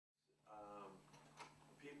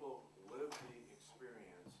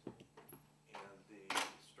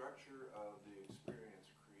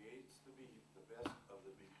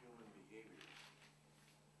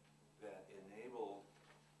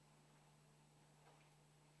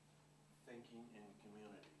thinking in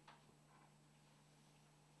community.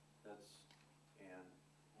 And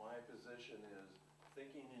my position is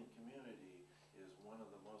thinking in community is one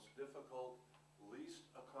of the most difficult, least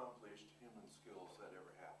accomplished human skills that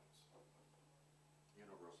ever happens.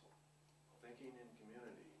 Universal. Thinking in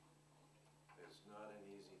community is not an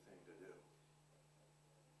easy thing to do.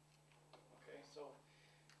 Okay, so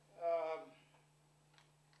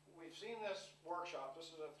we've seen this workshop.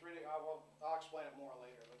 This is a 3-day, I'll explain it more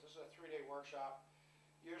later, but this is a 3-day workshop,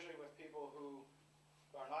 usually with people who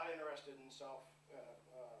are not interested in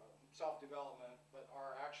self-development, but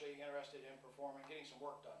are actually interested in performing, getting some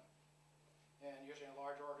work done. And usually in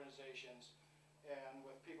large organizations, and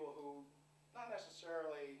with people who not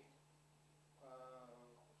necessarily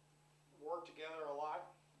work together a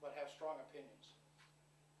lot, but have strong opinions.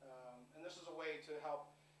 And this is a way to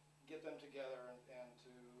help get them together and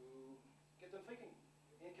to get them thinking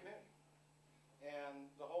in community. And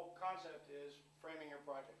the whole concept is framing your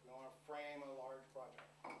project. We want to frame a large project.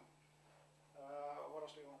 What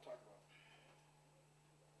else do we want to talk about?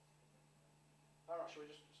 I don't know, should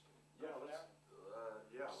we just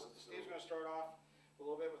Yeah, Steve's going to start off a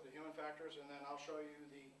little bit with the human factors, and then I'll show you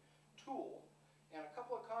the tool and a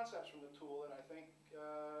couple of concepts from the tool that I think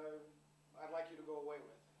I'd like you to go away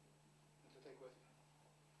with and to take with you.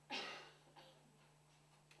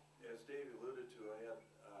 As Dave alluded to, I had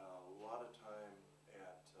a lot of time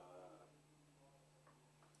at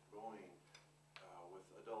going with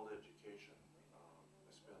adult education.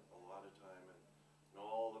 I spent a lot of time in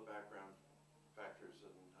all the background factors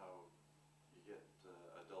and how you get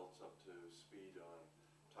adults up to speed on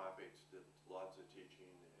topics, did lots of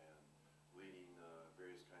teaching and leading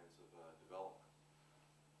various kinds of development.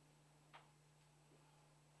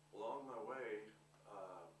 Along my way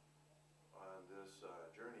on this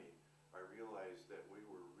journey, I realized that we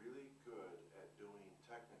were really good at doing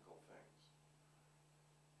technical things.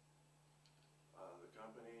 The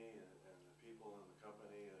company and the people in the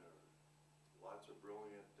company are lots of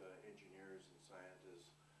brilliant engineers and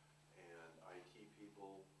scientists and IT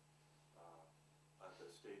people at the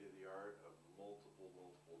state of the art of multiple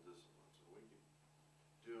disciplines. And we could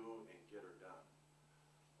do and get her done.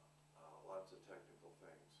 Lots of technical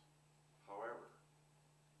things. However,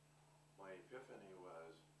 my epiphany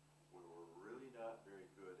was we were really not very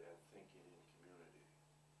good at thinking in community.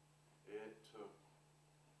 It took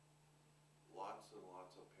lots and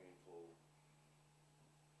lots of painful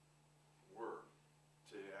work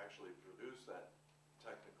to actually produce that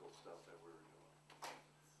technical stuff that we were doing.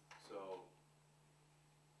 So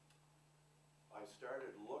I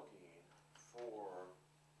started looking for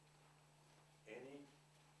any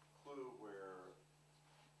clue where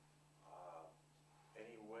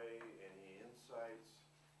any way, any insights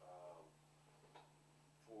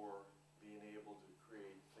for being able to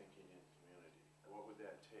create thinking in community. What would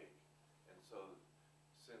that take? And so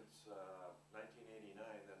since 1989,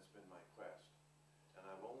 that's been my quest. And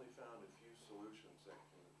I've only found a few solutions that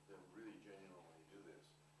really genuinely do this.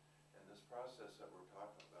 And this process that we're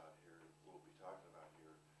talking about here, we'll be talking about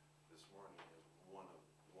here this morning, is one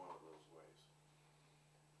of those ways.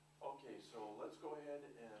 Okay, so let's go ahead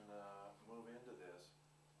and move into this.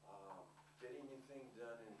 Getting anything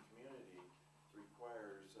done in community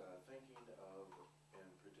requires thinking of and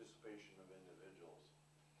participation of individuals.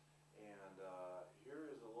 And here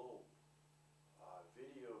is a little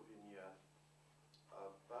video vignette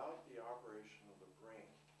about the operation of the brain,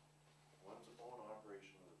 one's own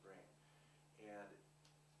operation of the brain. And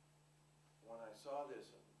when I saw this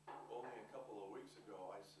only a couple of weeks ago,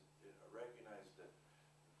 I recognized that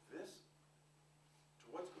this, to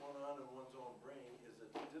what's going on in one's own brain, is a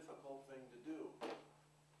difficult thing to do,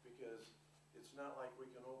 because it's not like we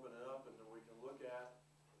can open it up and then we can look at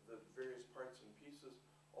the various parts and pieces.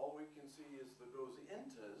 All we can see is the goes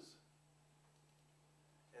intas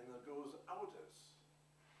and the goes outas.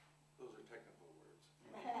 Those are technical words.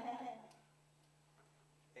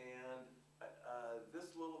 And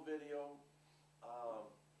this little video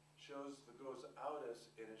shows the goes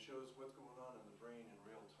outas, and it shows what's going on in the brain in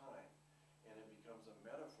real time. And it becomes a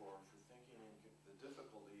metaphor for thinking in the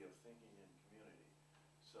difficulty of thinking in community.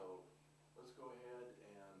 So let's go ahead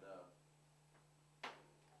and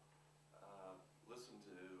listen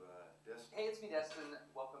to Destin. Hey, it's me, Destin.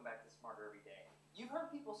 Welcome back to Smarter Every Day. You've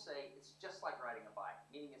heard people say it's just like riding a bike,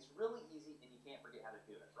 meaning it's really easy and you can't forget how to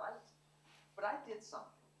do it, right? But I did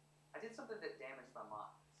something. I did something that damaged my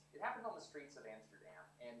mind. It happened on the streets of Amsterdam,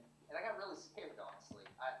 and I got really scared, honestly.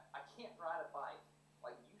 I can't ride a bike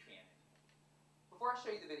like you can. Before I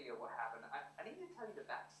show you the video of what happened, I need to tell you the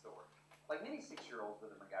backstory. Like many 6-year-olds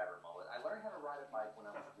with a MacGyver mullet, I learned how to ride a bike when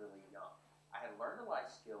I was really young. I had learned a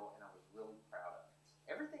life skill, and I was really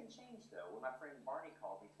when my friend Barney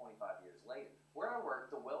called me 25 years later. Where I work,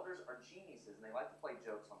 the welders are geniuses and they like to play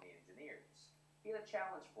jokes on the engineers. He had a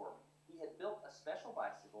challenge for me. He had built a special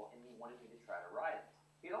bicycle and he wanted me to try to ride it.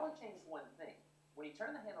 He had only changed one thing. When you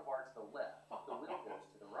turn the handlebar to the left, the wheel goes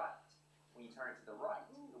to the right. When you turn it to the right,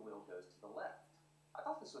 the wheel goes to the left. I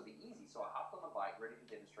thought this would be easy, so I hopped on the bike ready to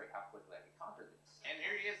demonstrate how quickly I could conquer this. And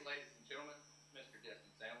here he is, ladies and gentlemen, Mr.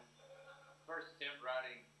 Destin Salmon. First attempt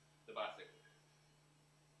riding the bicycle.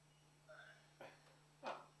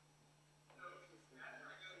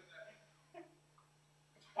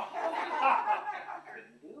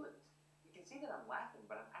 Couldn't do it. You can see that I'm laughing,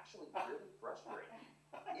 but I'm actually really frustrated.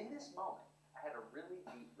 In this moment, I had a really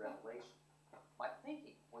deep revelation. My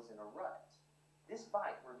thinking was in a rut. This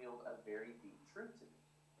bike revealed a very deep truth to me.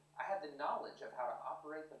 I had the knowledge of how to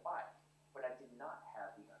operate the bike, but I did not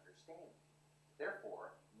have the understanding.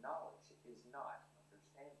 Therefore, knowledge is not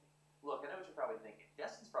understanding. Look, I know what you're probably thinking.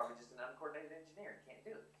 Destin's probably just an uncoordinated engineer and can't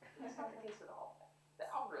do it. But that's not the case at all. The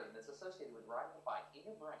algorithm that's associated with riding a bike in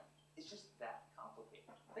your brain is just that complicated.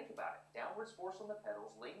 Think about it. Downwards force on the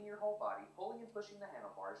pedals, leaning your whole body, pulling and pushing the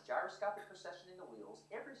handlebars, gyroscopic precession in the wheels,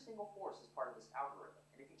 every single force is part of this algorithm.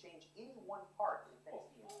 And if you change any one part, it affects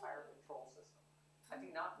the entire control system. I do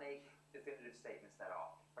not make definitive statements that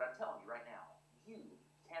often, but I'm telling you right now, you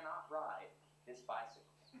cannot ride this bicycle.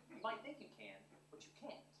 You might think you can, but you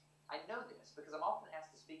can't. I know this because I'm often asked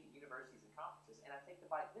to speak at universities and conferences, and I take the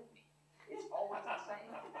bike with me. It's always the same.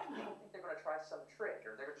 People think they're going to try some trick,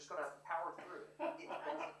 or they're just going to power through it. It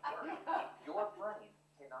doesn't work. Your brain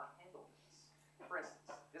cannot handle this. For instance,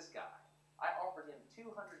 this guy, I offered him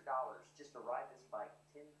 $200 just to ride this bike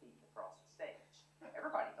 10 feet across the stage.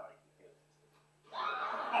 Everybody thought he could do it.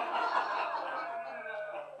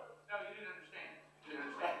 No, you didn't understand. You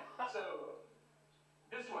didn't understand. So,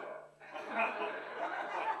 this way.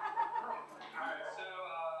 Alright, so,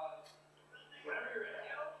 whenever you're ready.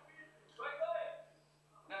 Go ahead.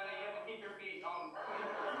 No, you have to keep your feet on. Alright,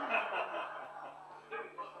 here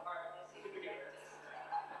we go.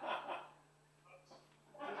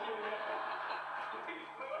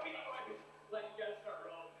 Like you gotta start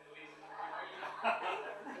rolling at least.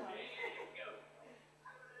 There you go.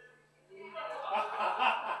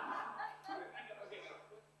 Okay, go.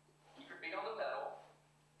 Keep your feet on the pedal.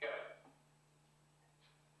 Go.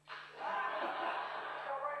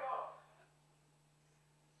 Go right off.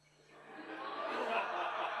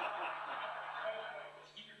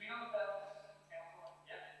 Keep your feet on the pedal. Yeah,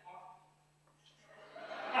 come on.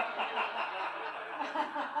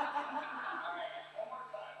 Alright, one more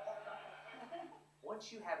time.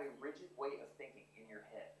 Once you have a rigid way of thinking in your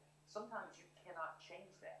head, sometimes you cannot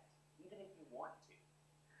change that, even if you want to.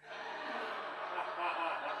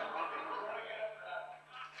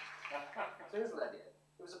 So here's what I did.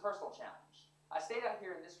 It was a personal challenge. I stayed out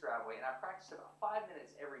here in this driveway and I practiced about 5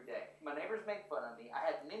 minutes every day. My neighbors made fun of me. I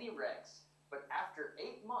had many wrecks, but after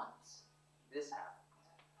 8 months, this happened.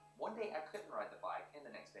 One day I couldn't ride the bike, and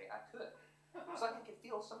the next day I could. It was like I could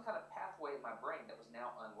feel some kind of pathway in my brain that was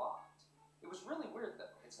now unlocked. It was really weird though.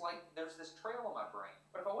 It's like there's this trail in my brain,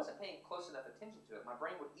 but if I wasn't paying close enough attention to it, my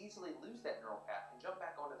brain would easily lose that neural path and jump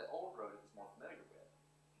back onto the old road it was more familiar with.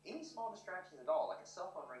 Any small distractions at all, like a cell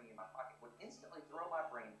phone ringing in my pocket, would instantly throw my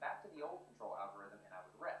brain back to the old control algorithm and I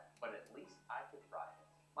would wreck, but at least I could ride it.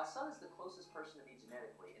 My son is the closest person to me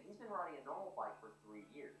genetically, and he's been riding a normal bike for 3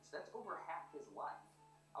 years. That's over half his life.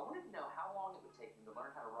 I wanted to know how long it would take him to learn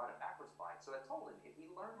how to ride a backwards bike, so I told him if he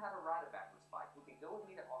learned how to ride a backwards bike, he could go with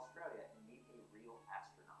me to Australia and meet a real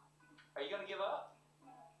astronaut. Are you gonna give up?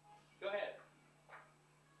 Go ahead.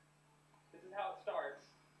 This is how it starts.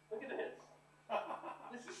 Look at this.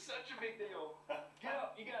 This is such a big deal. Get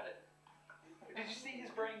up, you got it. Did you see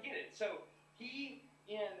his brain get it? So he,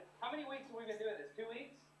 in how many weeks have we been doing this? 2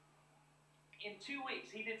 weeks? In 2 weeks,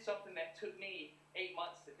 he did something that took me 8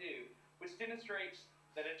 months to do, which demonstrates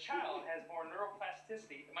that a child has more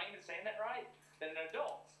neuroplasticity, am I even saying that right, than an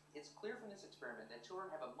adult. It's clear from this experiment that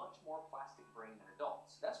children have a much more plastic brain than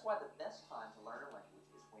adults. That's why the best time to learn a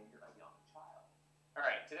language is when you're a young child.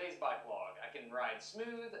 Alright, today's bike log. I can ride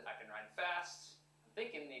smooth, I can ride fast. I'm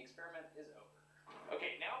thinking the experiment is over.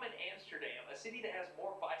 Okay, now I'm in Amsterdam, a city that has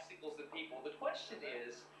more bicycles than people. The question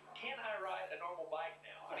is, can I ride a normal bike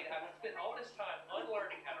now? I mean, I've spent all this time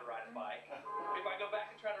unlearning how to ride a bike. If I go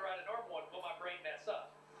back and try to ride a normal one, will my brain mess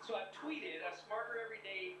up? So I've tweeted a Smarter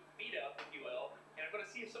Everyday meetup, if you will, and I'm going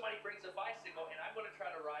to see if somebody brings a bicycle, and I'm going to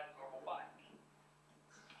try to ride a normal bike.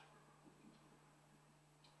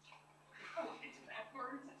 It's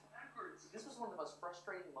backwards, it's backwards. This was one of the most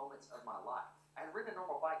frustrating moments of my life. I had ridden a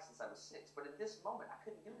normal bike since I was 6, but at this moment I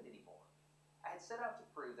couldn't do it anymore. I had set out to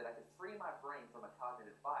prove that I could free my brain from a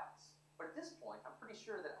cognitive bias, but But at this point, I'm pretty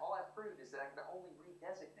sure that all I've proved is that I can only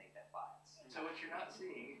redesignate that bias. So what you're not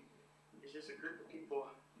seeing is just a group of people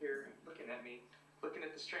here looking at me, looking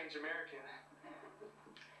at the strange American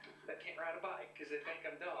that can't ride a bike because they think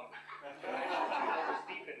I'm dumb. I'm actually all this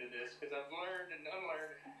deep into this because I've learned and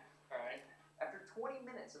unlearned. All right. After 20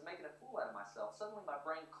 minutes of making a fool out of myself, suddenly my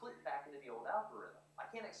brain clicked back into the old algorithm. I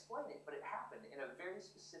can't explain it, but it happened in a very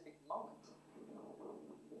specific moment.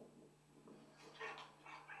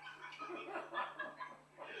 I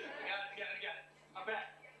got it. I'm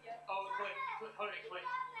back. Oh, click. Hold it, click.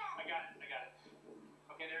 I got it.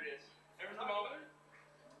 Okay, there it is. There's the moment.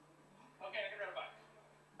 Okay, I can ride a bike.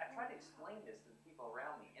 I tried to explain this to the people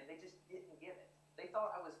around me, and they just didn't get it. They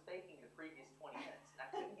thought I was faking the previous 20 minutes, and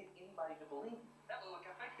I couldn't get anybody to believe me. That looked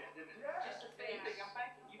like I faked that, didn't it? Yes. Just a fake. You think I'm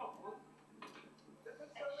faking? You don't believe.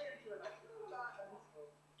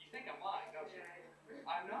 You think I'm lying, don't you?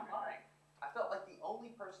 I'm not lying. I felt like the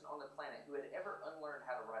only person on the planet who had ever unlearned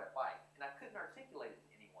how to ride a bike, and I couldn't articulate it to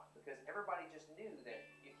anyone because everybody just knew that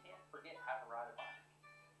you can't forget how to ride a bike.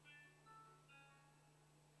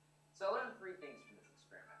 So I learned 3 things from this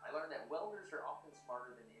experiment. I learned that welders are often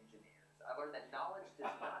smarter than engineers. I learned that knowledge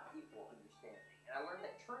does not equal understanding. And I learned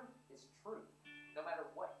that truth is truth, no matter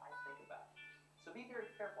what I think about it. So be very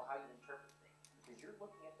careful how you interpret things, because you're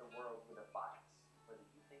looking at the world with a bias, whether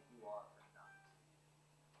you think you are or not.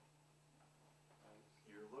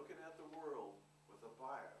 You're looking at the world with a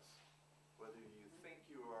bias, whether you think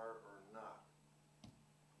you are or not.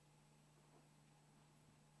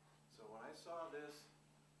 So when I saw this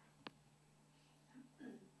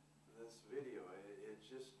video, it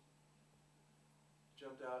just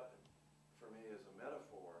jumped out for me as a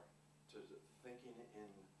metaphor to thinking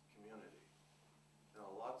in community. Now,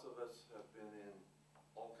 lots of us have been in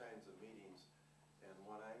all kinds of meetings, and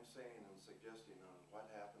what I'm saying and suggesting on what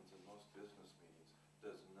happens in most business meetings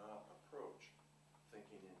does not approach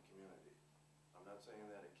thinking in community. I'm not saying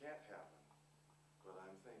that it can't happen, but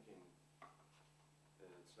I'm thinking that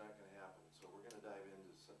it's not going to happen. So we're going to dive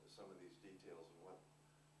into some of these details and what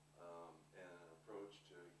and an approach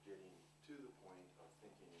to getting to the point of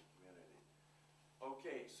thinking in community.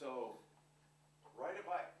 Okay, so ride a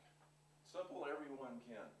bike. Simple, everyone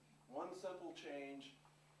can. One simple change.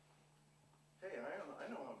 Hey, I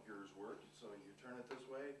know how gears work, so you turn it this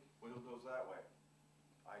way, wheel goes that way.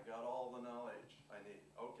 I got all the knowledge I need.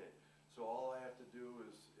 Okay, so all I have to do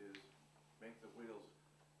is make the wheels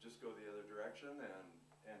just go the other direction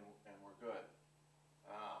and we're good.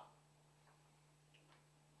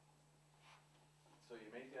 So you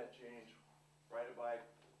make that change, ride a bike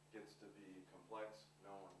gets to be complex,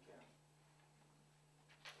 no one can.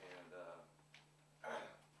 And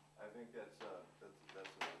I think that's a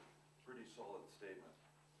pretty solid statement.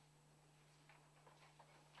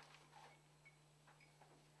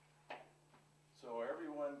 So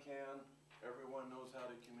everyone knows how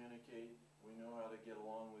to communicate, we know how to get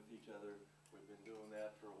along with each other. We've been doing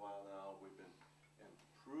that for a while now. We've been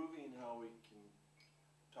improving how we can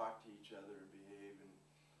talk to each other and behave and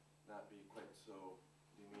not be quite so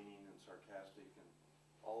demeaning and sarcastic and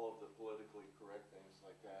all of the politically correct things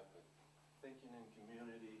like that. But thinking in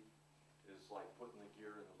community is like putting the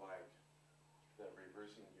gear in the bike, that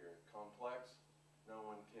reversing gear. Complex, no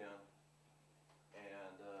one can.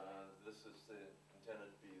 And this is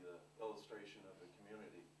intended to be the illustration of the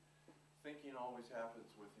community. Thinking always happens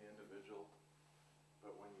with the individual,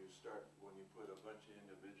 but when you put a bunch of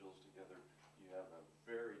individuals together, you have a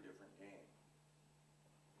very different game.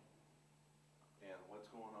 And what's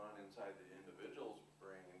going on inside the individual's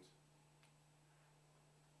brains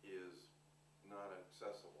is not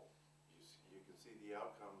accessible. You can see the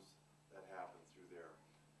outcomes that happen through there.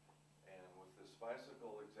 And with this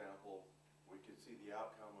bicycle example, we could see the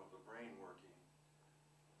outcome of the brain working,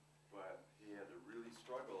 but he had to really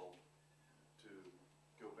struggle to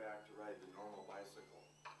go back to ride the normal bicycle.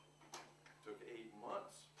 Took 8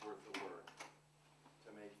 months worth of work to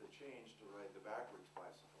make the change to ride the backwards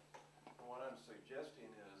bicycle. And what I'm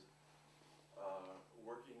suggesting is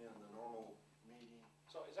working in the normal meeting.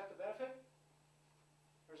 So is that the benefit?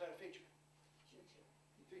 Or is that a feature?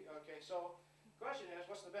 Okay, so the question is,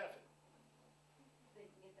 what's the benefit? They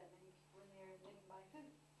can get that many people in there and they can buy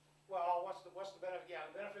food. Well, what's the benefit? Yeah,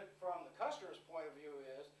 the benefit from the customer's point of view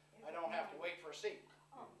is I don't have to wait for a seat.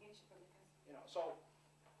 Oh, get you from the customer. You know, so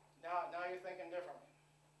now you're thinking differently.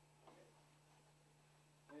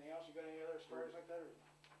 Anything else? You got any other stories like that?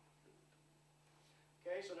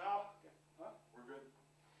 Okay, so now, huh? We're good.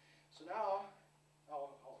 So now,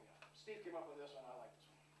 oh yeah, Steve came up with this one. I like this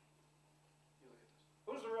one. You look at this.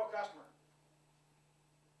 Who's the real customer?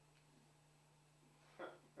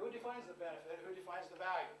 Who defines the benefit? Who defines the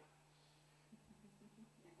value?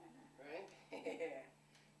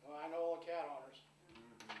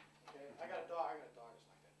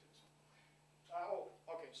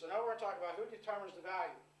 so now we're gonna talk about who determines the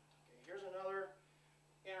value. Okay, here's another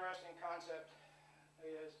interesting concept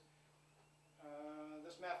is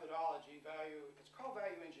this methodology, value, it's called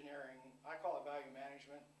value engineering. I call it value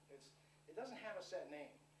management. It doesn't have a set name.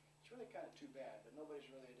 It's really kind of too bad, but nobody's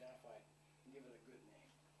really identified and given it a good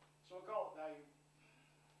name. So we'll call it value.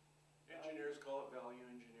 Engineers call it value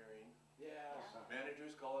engineering, Yes.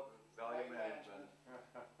 managers call it value management.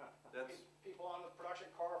 That's, People on the production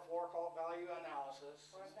car floor call it value analysis.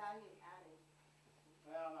 Or value added.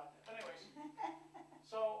 Well, not that. Anyways,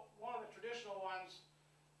 so one of the traditional ones,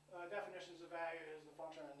 definitions of value is the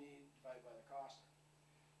function of need divided by the cost.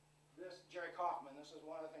 This, Jerry Kaufman, this is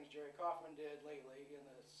one of the things Jerry Kaufman did lately in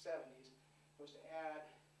the 70s, was to add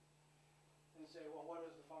and say, well, what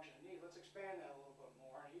is the function of need? Let's expand that a little bit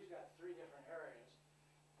more. And he's got 3 different areas.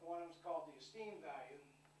 One of them is called the esteem value,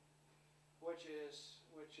 which is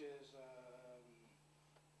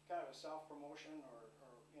kind of a self-promotion, or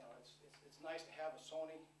you know, it's nice to have a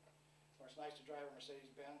Sony, or it's nice to drive a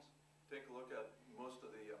Mercedes-Benz. take a look at most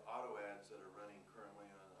of the auto ads that are running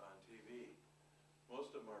currently on TV.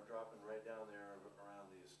 Most of them are dropping right down there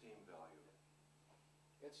around the esteem value.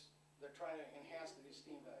 They're trying to enhance the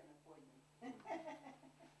esteem value.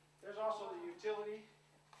 There's also the utility.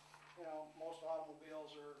 You know, most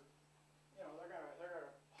automobiles are, you know, they're gonna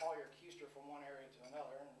haul your keister from one area to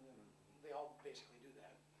another, and they all basically do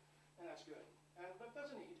that, and that's good. But it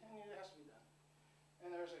doesn't need, and it has to be done.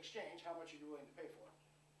 And there's exchange, how much are you willing to pay for it?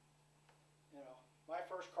 You know, my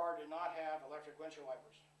first car did not have electric windshield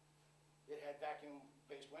wipers. It had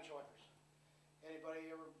vacuum-based windshield wipers. Anybody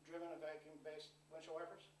ever driven a vacuum-based windshield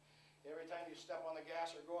wipers? Every time you step on the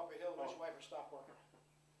gas or go up a hill, the windshield wipers stop working.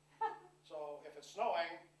 So if it's snowing,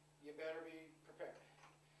 you better be prepared.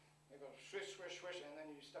 It goes swish, swish, swish, and then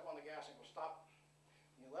you step on the gas and it goes stop.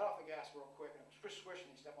 And you let off the gas real quick, and it goes swish, swish, and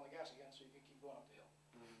you step on the gas again so you can keep going up the hill.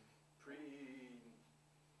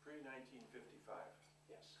 Pre-1955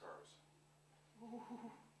 Yes. cars.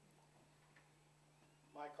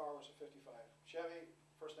 My car was a 55 Chevy.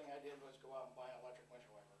 First thing I did was go out and buy an electric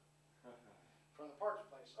windshield wiper from the parts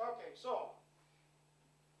place. Okay, so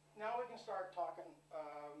now we can start talking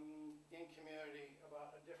in community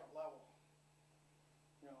about a different level.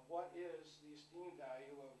 You know, what is the esteem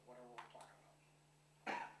value of whatever we're talking about?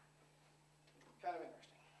 Kind of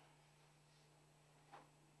interesting.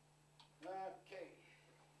 Okay.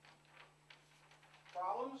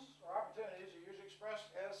 Problems or opportunities are usually expressed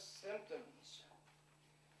as symptoms.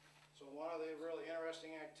 So one of the really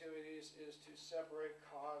interesting activities is to separate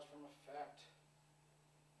cause from effect.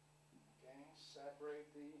 Okay, separate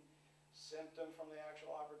the symptom from the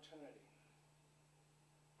actual opportunity.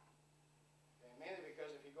 Okay, mainly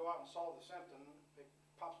because if you go out and solve the symptom, it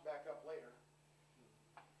pops back up later.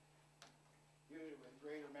 Usually with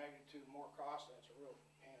greater magnitude, more cost, that's a real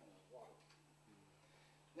pain in the water.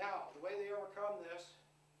 Now, the way they overcome this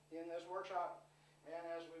in this workshop, and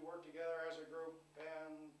as we work together as a group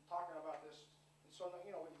and talking about this, so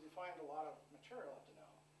you know, we've defined a lot of material up to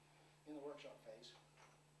now in the workshop phase.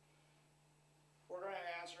 We're going to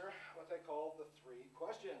answer what they call the 3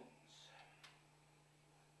 questions.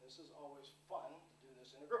 This is always fun to do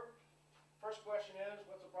this in a group. First question is,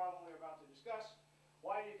 what's the problem we're about to discuss?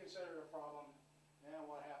 Why do you consider it a problem? And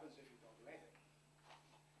what happens if you don't do anything?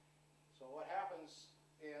 So what happens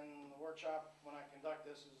in the workshop when I conduct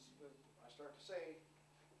this is I start to say,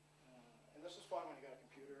 and this is fun when you got a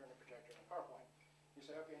computer and a projector and a PowerPoint. You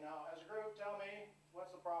say, okay, now as a group, tell me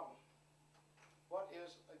what's the problem.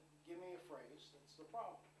 Give me a phrase that's the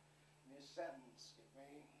problem. Give me a sentence.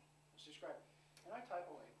 Let's describe it. And I type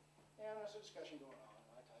away. And there's a discussion going on,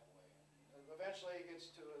 and I type away. And eventually it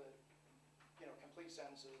gets to complete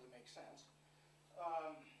sentences that make sense.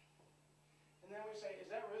 And then we say, is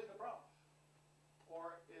that really the problem?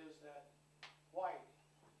 Or is that white?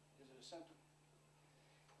 Is it a symptom?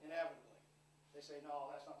 Inevitably. They say, no,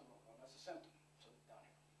 that's not the problem, that's a symptom. So down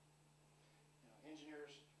here. You know,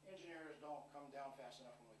 engineers don't come down fast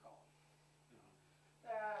enough when we call them.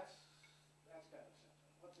 That's kind of a symptom.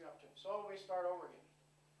 What's the opportunity? So we start over again.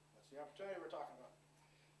 What's the opportunity we're talking about?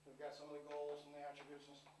 We've got some of the goals and the attributes,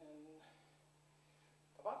 and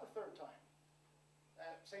about the 3rd time,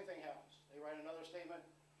 same thing happens. They write another statement.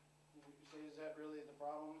 You say, is that really the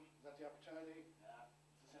problem? Is that the opportunity? Nah,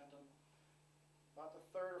 it's a symptom. About the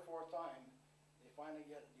 3rd or 4th time, they finally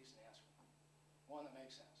get a decent answer, one that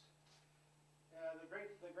makes sense. The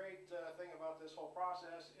great thing about this whole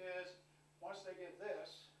process is once they get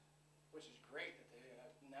this, which is great that they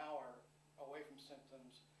now are away from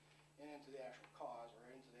symptoms and into the actual cause or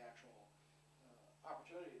into the actual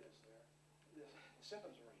opportunity that's there, the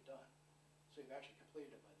symptoms are already done. So you've actually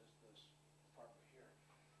completed it by this part right here.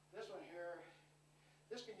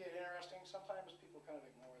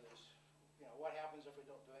 what happens if we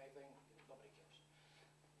don't do anything? Nobody cares.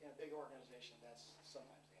 In a big organization, that's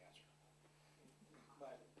sometimes the answer.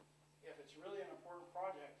 But if it's really an important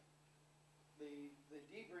project, the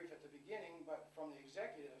debrief at the beginning, but from the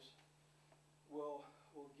executives, will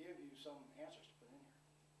give you some answers to put in here.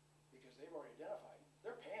 Because they've already identified,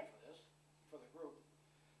 they're paying for this, for the group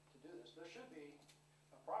to do this. There should be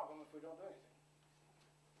a problem if we don't do anything.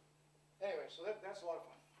 Anyway, so that's a lot of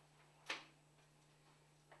fun.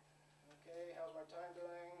 Okay, how's my time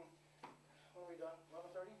doing? What are we done,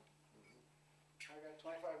 11:30? I got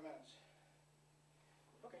 25 minutes.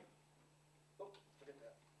 Okay. Oh, forget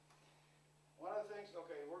that. One of the things,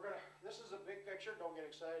 okay, this is a big picture, don't get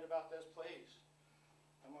excited about this, please.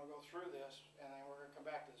 I'm gonna go through this, and then we're gonna come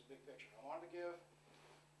back to this big picture. I wanted to give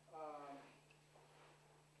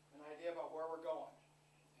an idea about where we're going.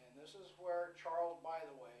 And this is where Charles, by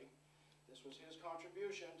the way, this was his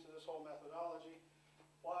contribution to this whole methodology,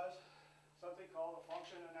 was something called a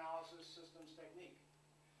function analysis systems technique.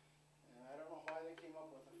 And I don't know why they came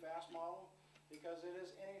up with a fast model, because it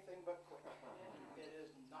is anything but quick. It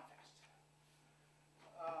is not fast.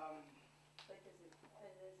 But does it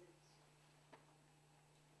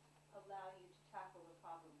allow you to tackle the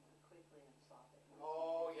problem more quickly and solve it?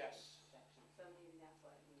 Oh, yes. Section. So maybe that's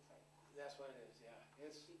what it means like that. That's what it is, yeah.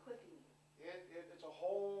 It's Equipping you. it's a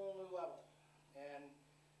whole new level. And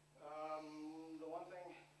the one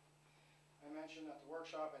thing I mentioned at the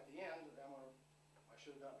workshop at the end, I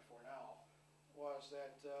should have done it before now, was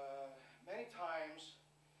that many times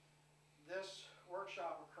this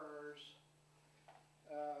workshop occurs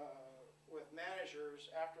with managers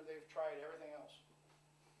after they've tried everything else.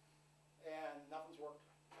 And nothing's worked.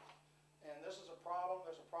 And this is a problem,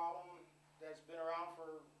 there's a problem that's been around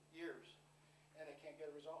for years, and they can't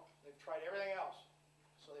get it resolved. They've tried everything else.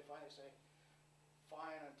 So they finally say,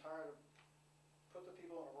 fine, I'm tired of, put the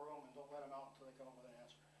people in a room and don't let them out until they come up with an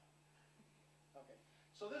answer. Okay,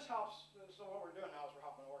 so this helps, so what we're doing now is we're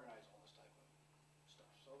helping organize all this type of stuff.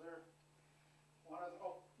 So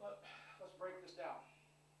let's break this down.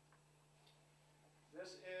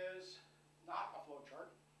 This is not a flow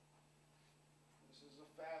chart. This is a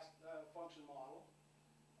fast function model.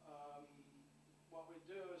 What we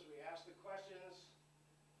do is we ask the questions,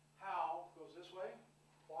 how goes this way,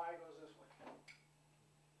 why goes this way.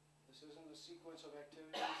 This isn't a sequence of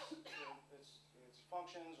activities, it's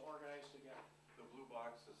functions organized together. The blue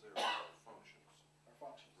boxes there are functions, Our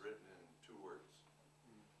functions. written in 2 words.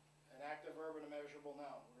 An active verb and a measurable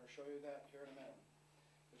noun. We're going to show you that here in a minute,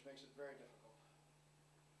 which makes it very difficult.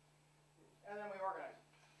 And then we organize it.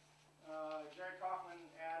 Jerry Kaufman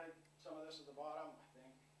added some of this at the bottom, I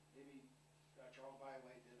think. Maybe Charles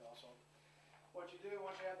Byaway did also. What you do,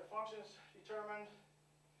 once you have the functions determined,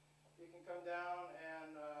 you can come down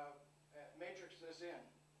and matrix this in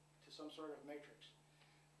to some sort of matrix.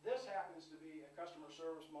 This happens to be a customer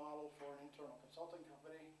service model for an internal consulting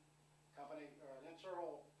company or an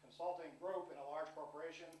internal consulting group in a large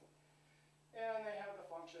corporation. And they have the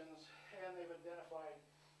functions, and they've identified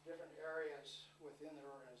different areas within their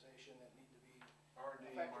organization that need to be R&D,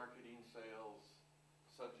 effective. marketing, sales,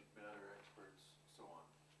 subject matter experts, so on.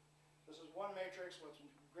 This is one matrix. What's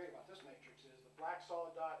great about this matrix is the black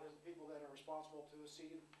solid dot is the people that are responsible to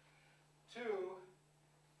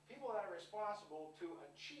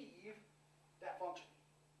achieve that function.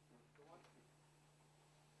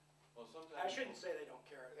 Well, sometimes. I shouldn't say they don't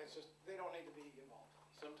care. It's just they don't need to be involved.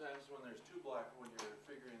 Sometimes when you're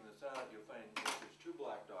figuring this out, you'll find if there's 2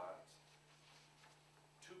 black dots,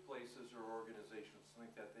 2 places or organizations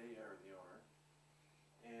think that they are the owner.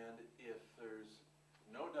 And if there's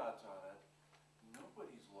no dots on it,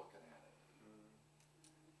 nobody's looking at it.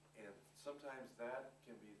 And sometimes that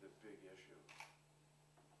can be the big issue.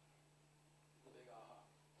 The big aha.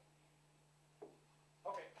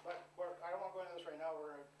 Okay, but I don't want to go into this right now.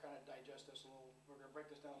 We're going to kind of digest this a little. We're going to break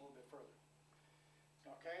this down a little bit further.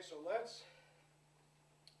 Okay, so let's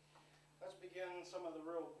begin some of the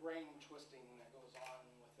real brain twisting that goes on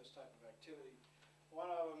with this type of activity. One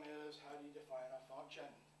of them is, how do you define a function?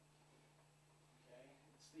 Okay,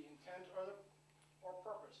 it's the intent or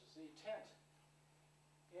purpose. It's the intent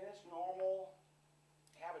in its normal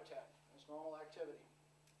habitat, its normal activity.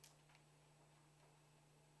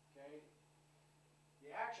 Okay,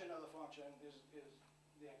 the action of the function is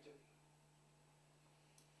the activity.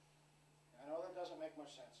 I know that doesn't make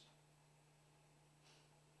much sense.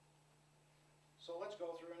 So let's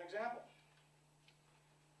go through an example.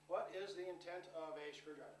 What is the intent of a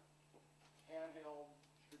screwdriver? Handheld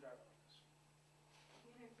screwdriver like this.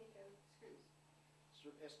 You know, take out screws.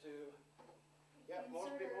 It's to, yeah,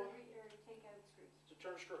 most Insert people, or take out screws. to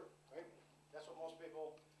turn a screw, right? That's what most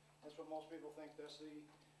people That's what most people think, that's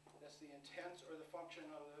the intent or the function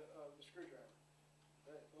of the screwdriver.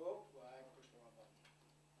 Oh, well, I pushed the wrong button.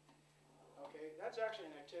 Okay, that's actually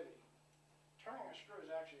an activity. Turning a screw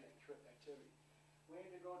is actually an activity. We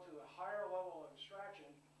need to go to a higher level of abstraction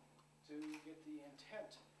to get the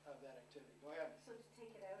intent of that activity. Go ahead. So to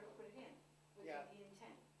take it out or put it in, would be Yeah. the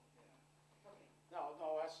intent? Okay. No,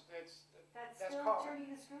 That's That's still common. turning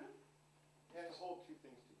the screw? it's, Hold two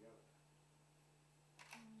things together.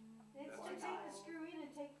 It's That's to take the screw in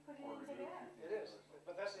and put it in, take it out. it is,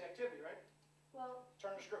 but that's the activity, right? Well,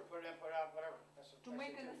 Turn the screw, put it in, put it out, whatever. That's To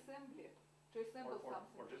make the an activity. assembly, to assemble Or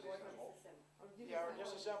something. disassemble. Or Yeah, or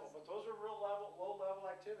disassemble, but those are real level, low-level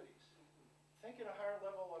activities. Think at a higher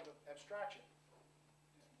level of abstraction.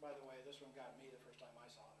 By the way, this one got me the first time I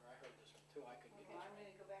saw it, or I heard this one too, I couldn't get okay, this I'm one.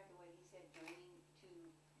 gonna go back to what he said, joining two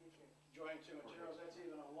materials. Join two materials, that's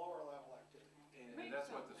even a lower level activity. And that's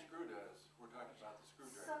what the screw does. We're talking about the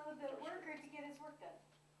screwdriver. So the worker to get his work done.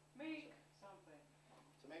 Make something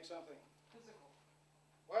To make something. physical.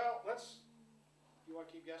 Well, you want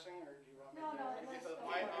to keep guessing, or do you want me to? No, you let's put go.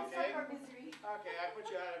 mine, Let's okay? stop our misery. Okay, I put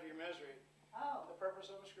you out of your misery. Oh. The purpose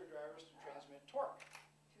of a screwdriver is to transmit torque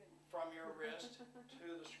from your wrist to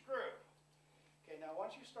the screw. Okay, now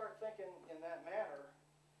once you start thinking in that manner,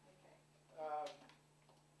 Okay.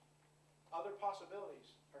 other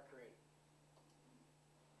possibilities are created.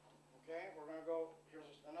 Okay, we're gonna go,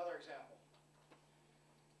 here's another example.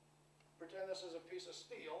 Pretend this is a piece of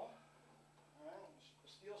steel, all right, a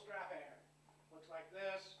steel strap hanger. Looks like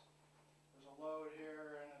this, there's a load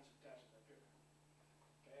here, and it's attached up here.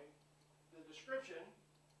 Okay, the description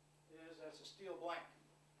is that it's a steel blank.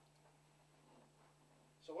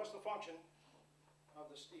 So what's the function of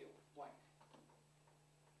the steel blank?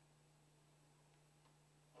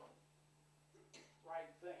 Right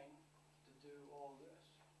thing to do all this.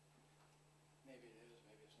 Maybe it is,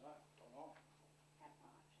 maybe it's not, don't know. Have my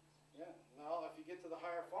options. Yeah, well, if you get to the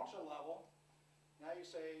higher function level, now you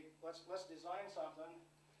say, let's design something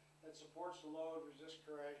that supports the load, resists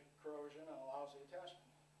corrosion, and allows the attachment.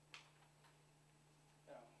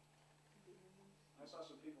 You know, I saw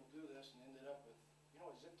some people do this and ended up with, you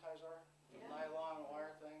know what zip ties are? Yeah. Nylon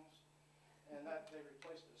wire things, and that, they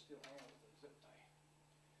replaced the steel hanger with a zip tie.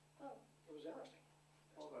 Oh, it was interesting.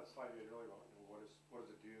 Well, that slide you had earlier, about, you know, what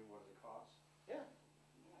does it do, what does it cost? Yeah,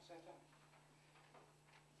 same thing.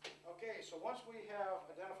 Okay, so once we have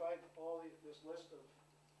identified this list of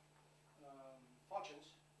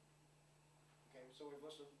functions, okay, so we've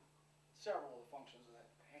listed several of the functions of that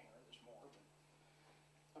hanger, there's more, but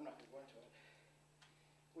I'm not going to go into it.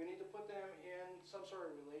 We need to put them in some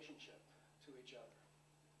sort of relationship to each other.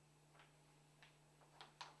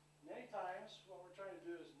 Many times, what we're trying to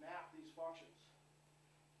do is map these functions.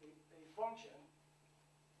 A function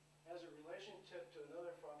has a relationship to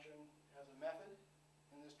another function as a method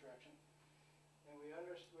in this direction, and we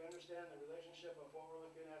understand the relationship of what we're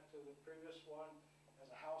looking at to the previous one as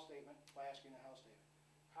a how statement by asking a how statement.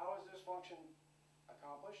 How is this function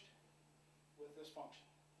accomplished with this function?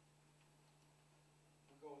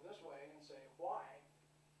 We go this way and say, why?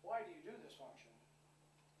 Why do you do this function?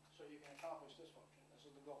 So you can accomplish this function. This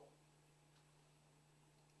is the goal.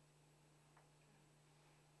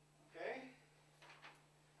 Okay?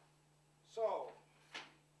 So,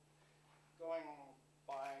 going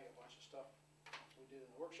by a bunch of stuff we did in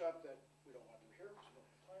the workshop that we don't want to do here because we don't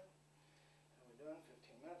have time. And we're done,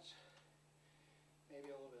 15 minutes. Maybe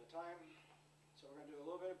a little bit of time. So we're going to do a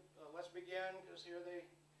little bit, let's begin, because here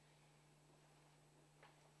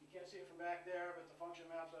you can't see it from back there, but the function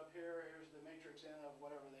map's up here. Here's the matrix in of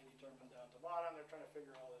whatever they determined down at the bottom. They're trying to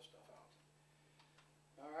figure all this stuff out.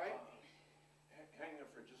 All right? Hang there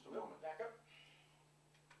for just a moment. Back up.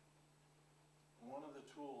 One of the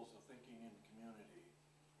tools of thinking in community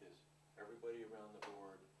is everybody around the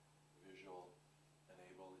board visual and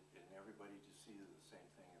able, and everybody to see the same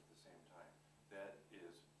thing at the same time. That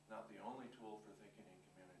is not the only tool for thinking in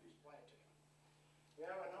community. Explain it to you. We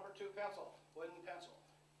have a number 2 pencil, wooden pencil.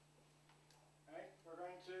 All right? We're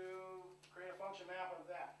going to create a function map of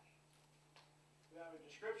that. We have a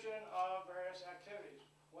description of various activities.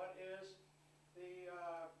 What is the,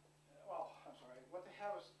 what they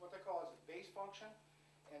have is, what they call is a base function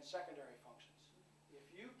and secondary functions. If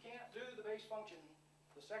you can't do the base function,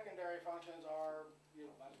 the secondary functions are, you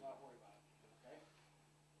know, might as well not worry about it, okay?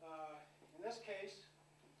 In this case,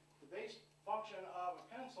 the base function of a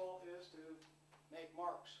pencil is to make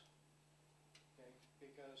marks, okay?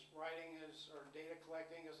 Because writing is, or data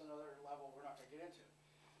collecting is another level we're not going to get into.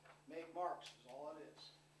 Make marks is all it is.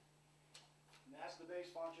 And that's the base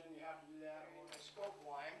function. You have to do that on a scope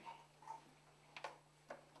line.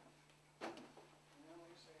 And then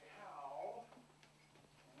we say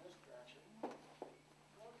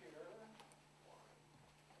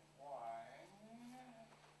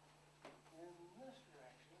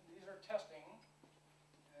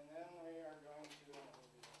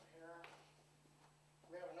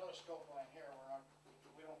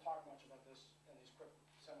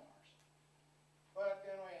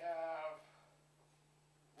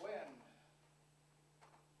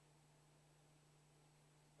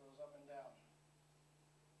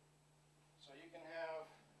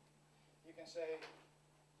can say,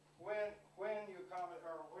 when you accommodate,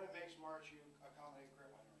 or when it makes marks, you accommodate grip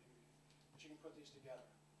liner. But you can put these together.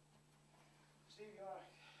 Steve,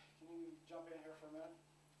 can you jump in here for a minute?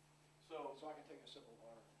 So, So I can take a sip of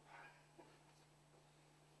water.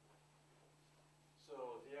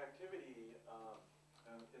 so the activity,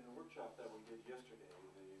 in the workshop that we did yesterday,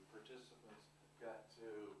 the participants got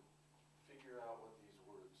to figure out what these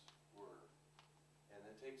words were. And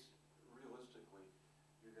it takes, realistically,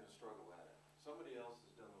 you're gonna struggle at it. Somebody else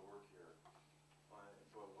has done the work here,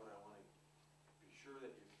 but what I wanna be sure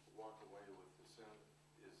that you walk away with is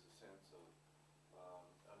the sense of,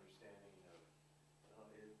 understanding of,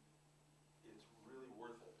 it's really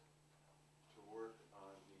worth it to work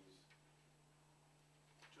on these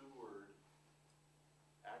two-word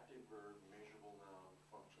active verb, measurable noun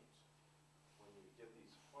functions. When you get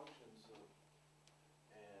these functions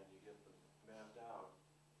and you get them mapped out,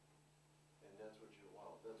 and that's what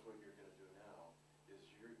you're gonna do now, is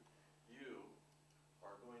you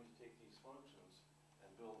are going to take these functions and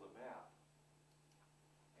build a map.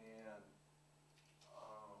 And,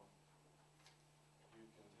 you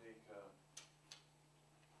can take,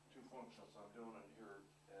 two functions, I'm doing it here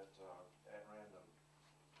at random.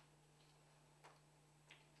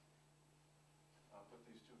 I'll put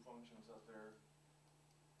these two functions up there,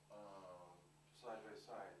 side by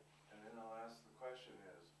side, and then I'll ask the question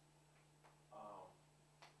is,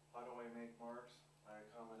 how do I make marks? I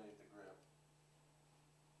accommodate the grip.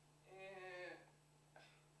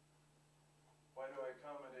 Why do I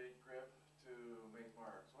accommodate grip to make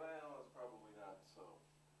marks? Well, it's probably not so.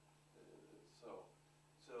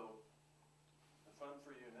 So the fun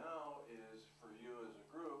for you now is for you as a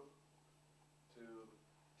group to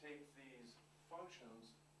take these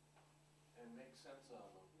functions and make sense of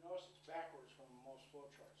them. You notice it's backwards from most flow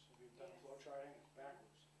charts. If you've done Yes. flow charting, it's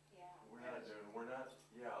backwards. Yeah. We're not,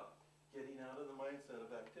 getting out of the mindset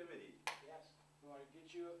of activity. Yes. We want to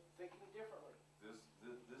get you thinking differently. This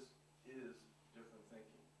is different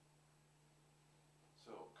thinking.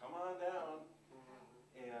 So come on down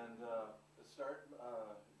and start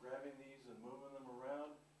grabbing these and moving them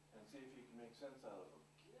around and see if you can make sense out of them.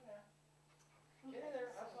 Get in there. Get in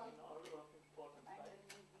there. That's fine. I'm gonna move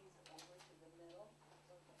these over to the middle,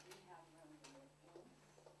 so that we have room to move in.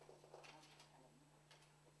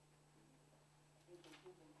 You can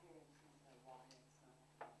keep them here since they're wide, it's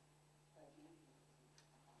not, but maybe.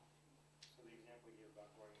 So the example you gave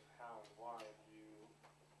about going how and why,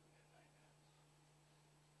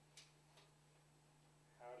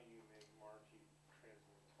 how do you make marks? You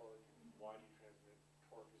transmit torque, and why do you transmit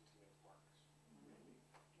torque is to make marks?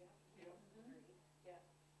 Yeah.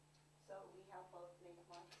 So we have both make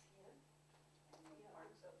marks here and make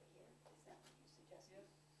marks over here. Is that what you suggested?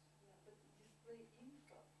 Yeah, but display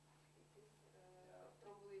info, it is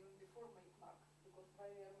probably even before make marks, because why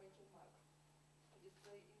we are making marks? To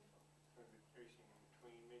display info. So the tracing in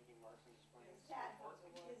between making marks and displaying. Is that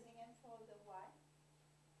is the info the what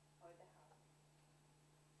or the how?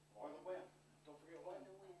 Or the when. Don't forget Or when.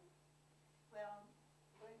 the when?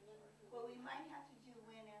 Well, we might have to do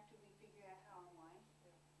when after we figure out how and why.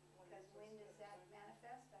 Because when does that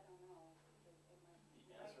manifest? I don't know.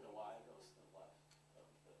 The answer to why goes to the left of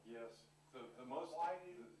the. Yes, the most, Why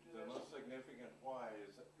do you do the this? most significant why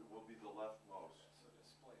will be the leftmost. So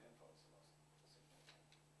display info is the most significant,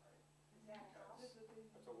 right? Is that how? This is the.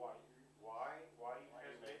 That's a why. Why do you Why do you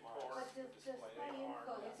transmit make marks? torque? But the display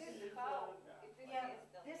info It is. is how. Yeah. It is. Yeah,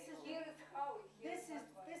 this is, Here is how. Here this is,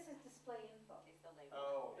 not why. this is display info.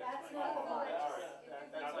 Oh. That's right. not the All marks. right.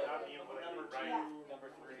 That's Not like not being able to number write. two, number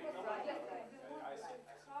three. Because number I just, four. this is I not see. like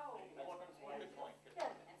how. Good point, good Yeah.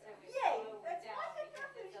 point. Yay, that's wonderful.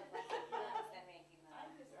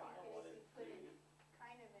 I'm just thinking if we put it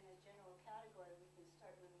kind of in a general category, we can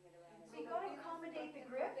start moving it around. So gotta accommodate the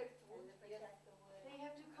grip. And to protect the wood. They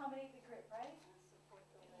have to accommodate the grip, right? And support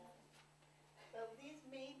the wood. Well, these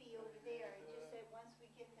may be over there, it's just that once we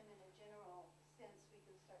get them in a general sense, we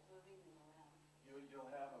can start moving them around. You'll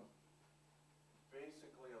have them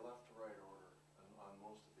basically a left to right order on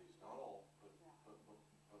most of these, not all, but most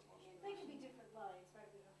of them. They can be different lines, right?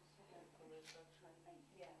 We don't just look at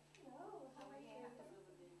Yeah. No, So we may have to move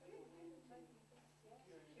them in for the wind.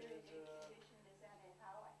 Security condition, is that a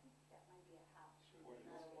how? I think that might be a how,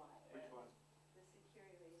 not a why. Which one? The secure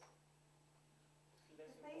eraser.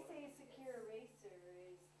 If they say secure eraser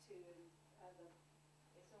is to,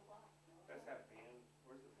 It's a why, no? That's that band.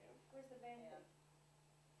 Where's the band? where's the band Yeah. thing?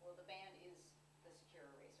 Well, the band is the secure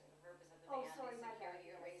eraser. The purpose of the Oh, band sorry, is my secure bad, the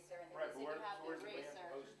yes. eraser, and the Right, but reason you have the where's the band eraser,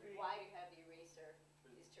 supposed to be? why you have the eraser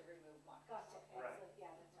is to remove marks. Gotcha, Right. excellent,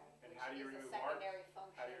 yeah, that's right. And Which how do you is a remove marks? secondary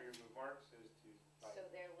How do you function, remove marks is to, so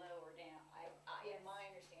they're low or down. I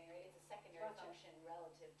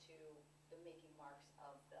making marks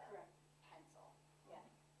of the Correct. pencil. Yeah. I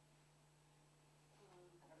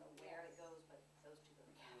don't know where it goes, but those two go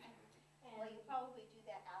together. Well, you probably do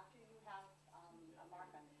that after you have, a mark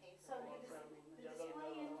on the paper. So right? the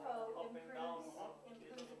display info Up and down,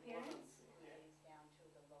 improves appearance, Lays down to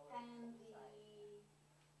the lower and side.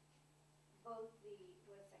 both the,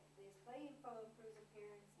 what's that, the display info improves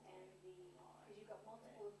appearance and because you've got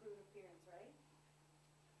multiple improved appearance, right?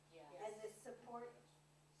 Yes. And the support,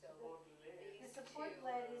 So the these support two,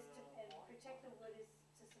 lead is to, and protect the wood is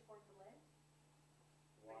to support the lead?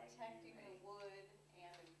 Why do you protecting the make- wood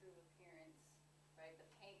and improve appearance, right? The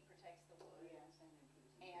paint protects the wood Yes, and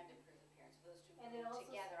improves appearance. Those two And it go also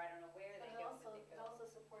together. I don't know where But they it go, also, but they it go. also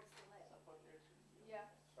supports the lead, Yeah.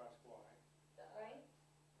 So that's why. right?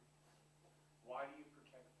 Why do you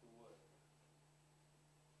protect the wood?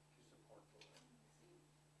 To support the wood.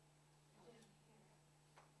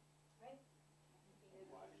 Right?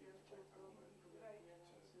 Why do you protect the wood? Right. When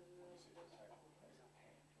you say protect, as a paint,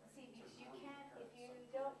 right? See, To because you improve can't, if appearance, you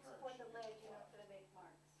so don't improve support the appearance, lead, you're not gonna make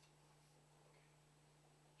marks.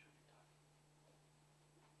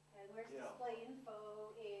 And where's Yeah. display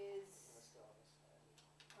info is, Let's go on this side.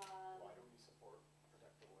 Why do um, we support,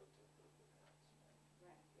 protect the wood to improve the appearance?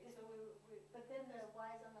 Right. Is- So but then the the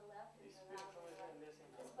Y's on the left and the round on the right.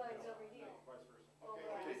 display's over here. No, vice versa. Over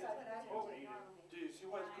Okay, on this That's side. what I Oh, would do normally. Do you see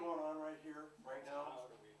what's going on right here, right now? How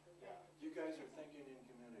do we, yeah. You guys are thinking in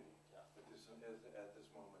community at this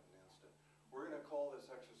moment and instant. We're gonna call this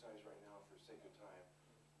exercise right now for sake of time.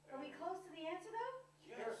 Are we And- close to the answer though?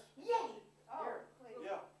 Yes, Yay! Oh, Here. please.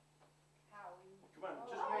 yeah, How? come on,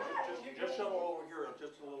 just Oh, measure, yeah. just shuttle over here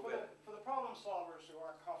just a little For bit. the problem solvers who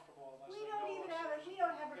aren't comfortable unless We they don't know even what's- have, we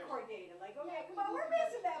don't have Here's- record data, like, Yeah, okay, we come on, need we're to know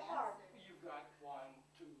missing the that part. answer. You've got 1,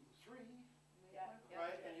 2, 3, Yeah.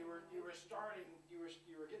 right? And you were starting, you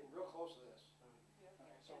were getting real close to this.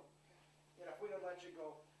 Okay, so, you know, if we'd have let you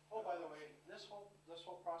go, oh, by the way, this whole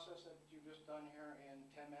process that you've just done here in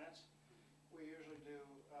 10 minutes, we usually do,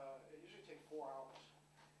 it usually takes 4 hours.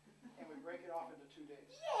 And we break it off into 2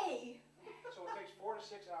 days. Yay! So it takes 4 to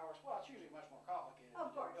 6 hours. Well, it's usually much more complicated.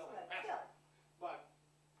 Of course, Building but a still. But,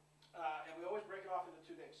 and we always break it off into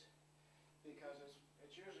 2 days, because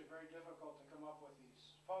it's usually very difficult to come up with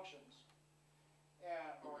these functions,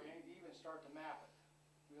 or even start to map it.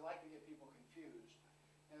 We like to get people confused,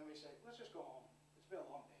 and then we say, let's just go home, it's been a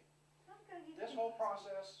long day. I'm gonna give This you- whole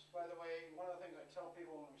process, by the way, one of the things I tell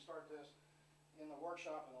people when we start this in the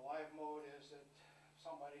workshop in the live mode is that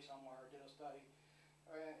somebody somewhere did a study,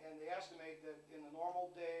 and they estimate that in the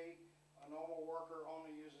normal day, a normal worker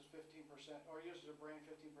only uses 15%, or uses their brain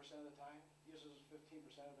 15% of the time, uses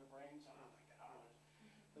 15% of their brain, something like that. I don't know.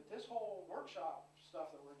 But this whole workshop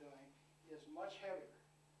stuff that we're doing is much heavier.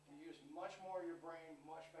 You use much more of your brain,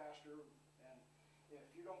 much faster, and if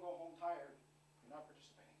you don't go home tired, you're not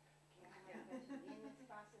participating. Can I have a question? In this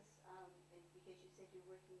process, because you said you're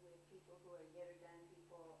working with people who are get-or-done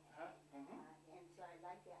people, and so I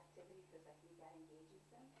like the activity because I think that engages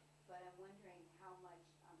them, but I'm wondering how much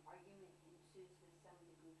argument ensues with some of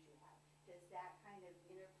the groups you have. Does that kind of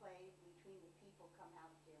interplay between the people come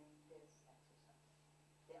out during this exercise?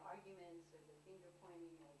 The arguments or the finger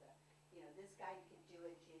pointing or this guy could do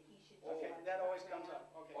it, he should do it. Okay, that always comes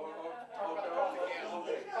up, okay. Oh, oh, Talk about oh, coffee oh, cans.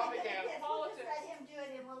 okay. Coffee cans. Yes, we'll just let him do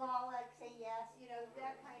it and we'll all say yes,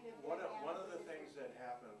 that kind of. One of the dynamic. things that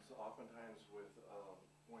happens oftentimes with,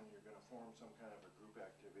 when you're gonna form some kind of a group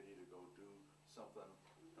activity to go do something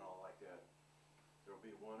and all like that, there'll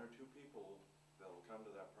be 1 or 2 people that'll come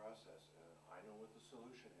to that process, and I know what the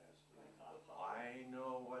solution is. I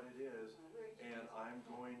know what it is, and I'm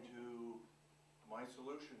going to, my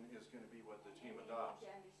solution is gonna be what the team And they adopts. have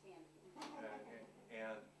to understand.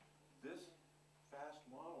 And this fast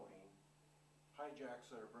modeling hijacks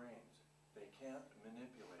their brains. They can't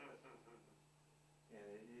manipulate it. And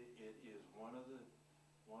it is one of the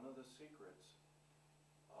secrets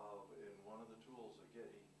and one of the tools of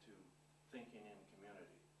getting to thinking in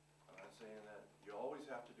community. I'm not saying that you always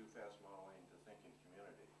have to do fast modeling to think in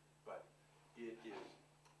community, but it is,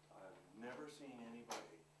 I've never seen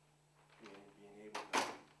anybody being able to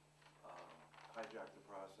hijack the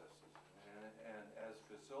processes. And as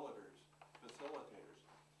facilitators,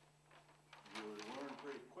 you learn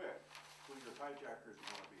pretty quick who your hijackers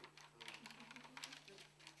want to be.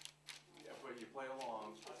 Yeah, but you play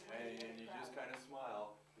along and you just kind of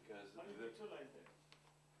smile because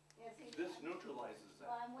Yeah, see, this neutralizes Well,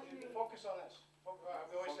 that. I'm wondering, Focus on this.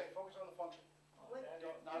 We always say, focus on the function.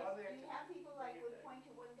 Not on the do you have people like would point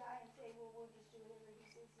to one guy and say, well, we'll just do whatever he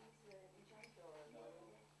says he's in charge or? No, no.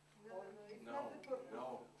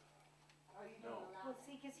 Or you No. don't allow Well, that?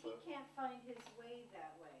 see, because he can't find his way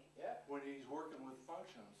that way. Yeah. when he's working with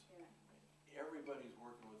functions, Yeah. everybody's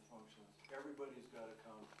working with functions, everybody's gotta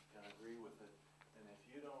come and agree with it. And if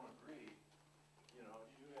you don't agree, you know,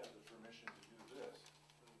 you have the permission to do this.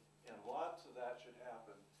 And lots of that should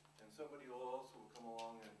happen, and somebody will also come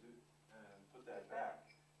along and put that back.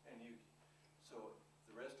 And so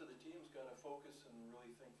the rest of the team's gotta focus and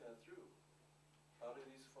really think that through. How do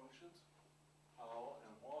these functions, how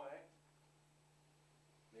and why?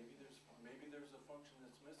 Maybe there's a function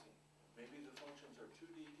that's missing. Maybe the functions are too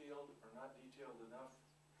detailed or not detailed enough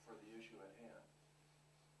for the issue at hand.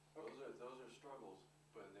 Those are struggles,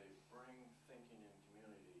 but they bring thinking and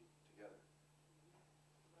community together.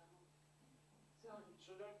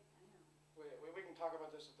 So don't, we can talk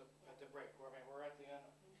about this at the break. I mean, we're at the end.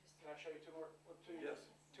 Can I show you two more Yes.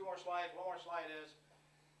 slides? One more slide is,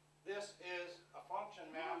 this is a function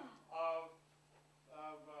map of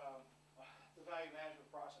the value management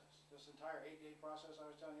process. This entire 8-day process I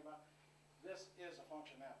was telling you about, this is a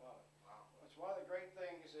function map of it. Wow. Which one of the great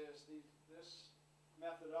things is this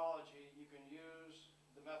methodology, you can use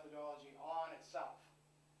the methodology on itself.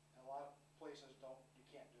 And a lot of places you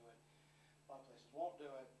can't do it. A lot of places won't do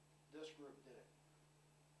it. This group did it.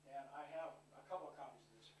 And I have a couple of copies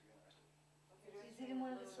of this if you're interested. Is it in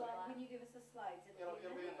one of the slides? When you give us the slides, It'll be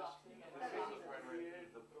in this.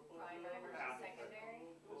 Primary versus secondary?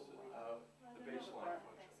 The baseline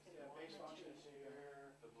functions, Yeah, base functions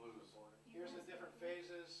here. the blues. Here's the different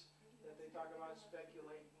phases that they talk about: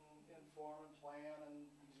 speculate, inform, and plan, and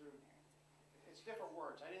it's different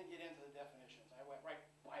words. I didn't get into the definitions. I went right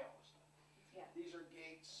by all this stuff. Yeah. These are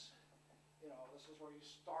gates. You know, this is where you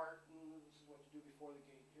start, and this is what you do before the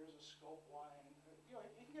gate. Here's a scope line. You know,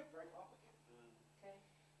 it can get very complicated. Okay.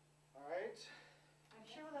 All right. I'm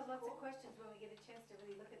sure we'll have lots of questions when we get a chance to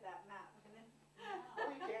really look at that map. Well,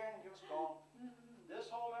 you can give us a call. This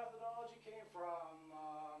whole methodology came from,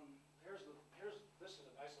 this is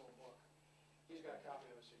a nice little book. He's got a copy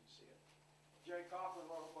of it so you can see it. Jerry Kaufman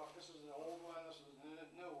wrote a book. This is an old one, this is a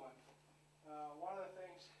new one. One of the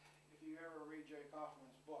things, if you ever read Jerry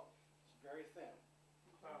Kaufman's book, it's very thin.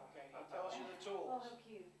 Okay, he tells you the Oh, tools. how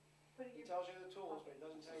cute. Put it He your, tells you the tools, but he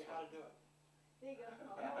doesn't tell you how to do it. there you go.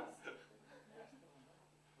 Oh,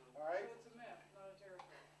 All right? So it's a map, not a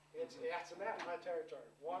territory. It's a map, not territory.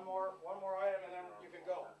 One more item and then you can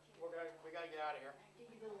go. We gotta get out of here. give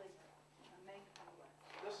you the list. Magnifying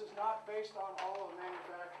glass. This is not based on all of the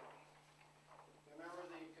manufacturing. Remember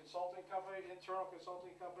the consulting company, the internal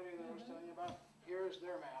consulting company that I was telling you about? Here's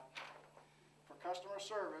their map for customer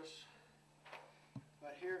service.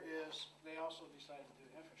 But here is, they also decided to do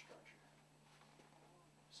infrastructure.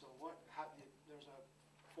 So there's a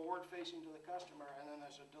forward facing to the customer and then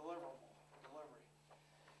there's a delivery.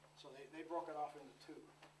 So they broke it off into two.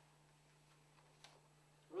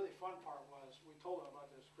 The really fun part was, we told them about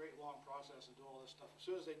this great long process and do all this stuff. As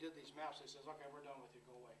soon as they did these maps, they says, okay, we're done with you,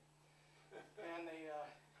 go away. And they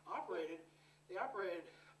operated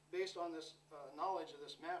based on this knowledge of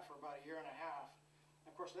this map for about a year and a half.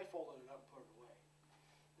 And of course, they folded it up and put it away.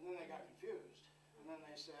 And then they got confused. And then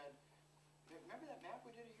they said, remember that map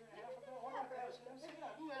we did a year and a half ago? What about that?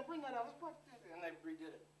 Yeah, bring that up, let's put it. And they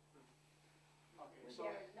redid it. Okay, With so,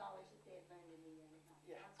 their knowledge that they had learned in the year and a half.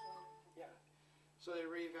 Yeah. That's wonderful. yeah. So they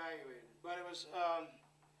reevaluated. But it was,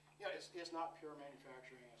 it's not pure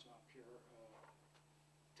manufacturing, it's not pure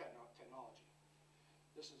technology.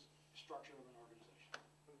 This is structure of an organization.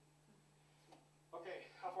 Okay,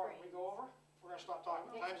 how far did we go over? We're gonna stop talking.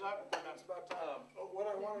 Time's up? We're done. It's about time. What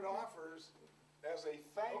I wanted to offer is, as a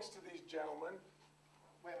thanks to these gentlemen,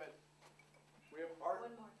 Wait a minute. we have our,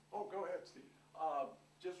 One more. oh, go ahead, Steve.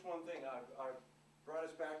 Just one thing, I've brought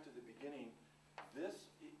us back to the beginning. This,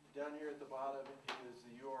 down here at the bottom, is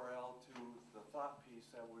the URL to the thought piece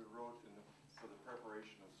that we wrote for the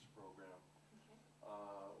preparation of this program.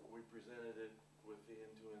 We presented it with the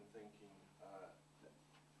end-to-end thinking.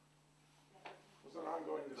 It was an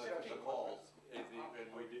ongoing discussion. The calls, and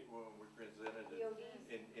we did, when we presented it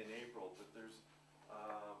EODs. in April, but there's,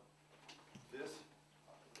 this,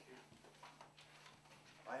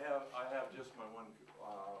 I have just my one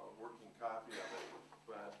working copy of it,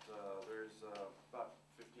 but there's about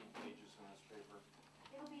 15 pages in this paper.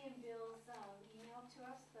 It'll be in Bill's email to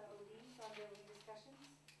us, the ODs on the discussions.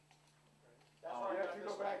 That's where I Yeah, got if you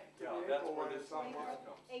this go one. back to Yeah, the that's April where one, this it's link online.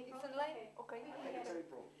 comes. April? It's online? Okay. We I can think get it's it.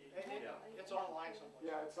 April. It's online someplace.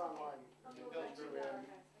 Yeah, it's online. Okay, It we'll goes go through to the in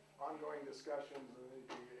archives. ongoing discussions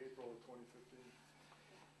in April of 2015.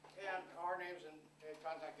 And our names and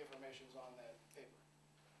contact information's on that paper.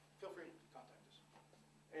 Feel free to contact us.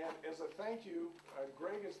 And as as a thank you,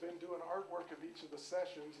 Greg has been doing artwork of each of the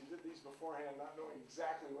sessions. He did these beforehand, not knowing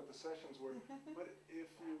exactly what the sessions were. But if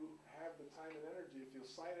you have the time and energy, if you'll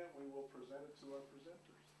sign it, we will present it to our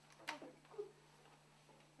presenters.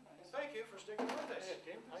 And thank you for sticking with us.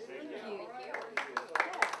 How you doing? Thank you. All right.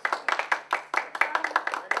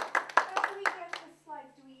 How do we get the slides?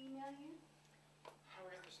 Do we email you? How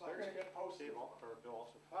we got the They're gonna slides? get posted. Or Bill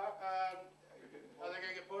also. Are they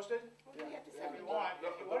gonna get posted? Or do we have to Yeah, send If it? you want,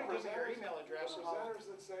 if you want to give me your presenters- email address, The I'll. presenters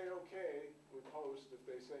that say okay, we post. If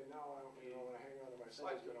they say no, I don't, want to hang on to my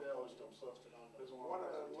slides, we don't post them. So there's one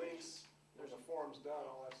of the links, when the form's done,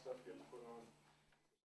 all that stuff gets put on.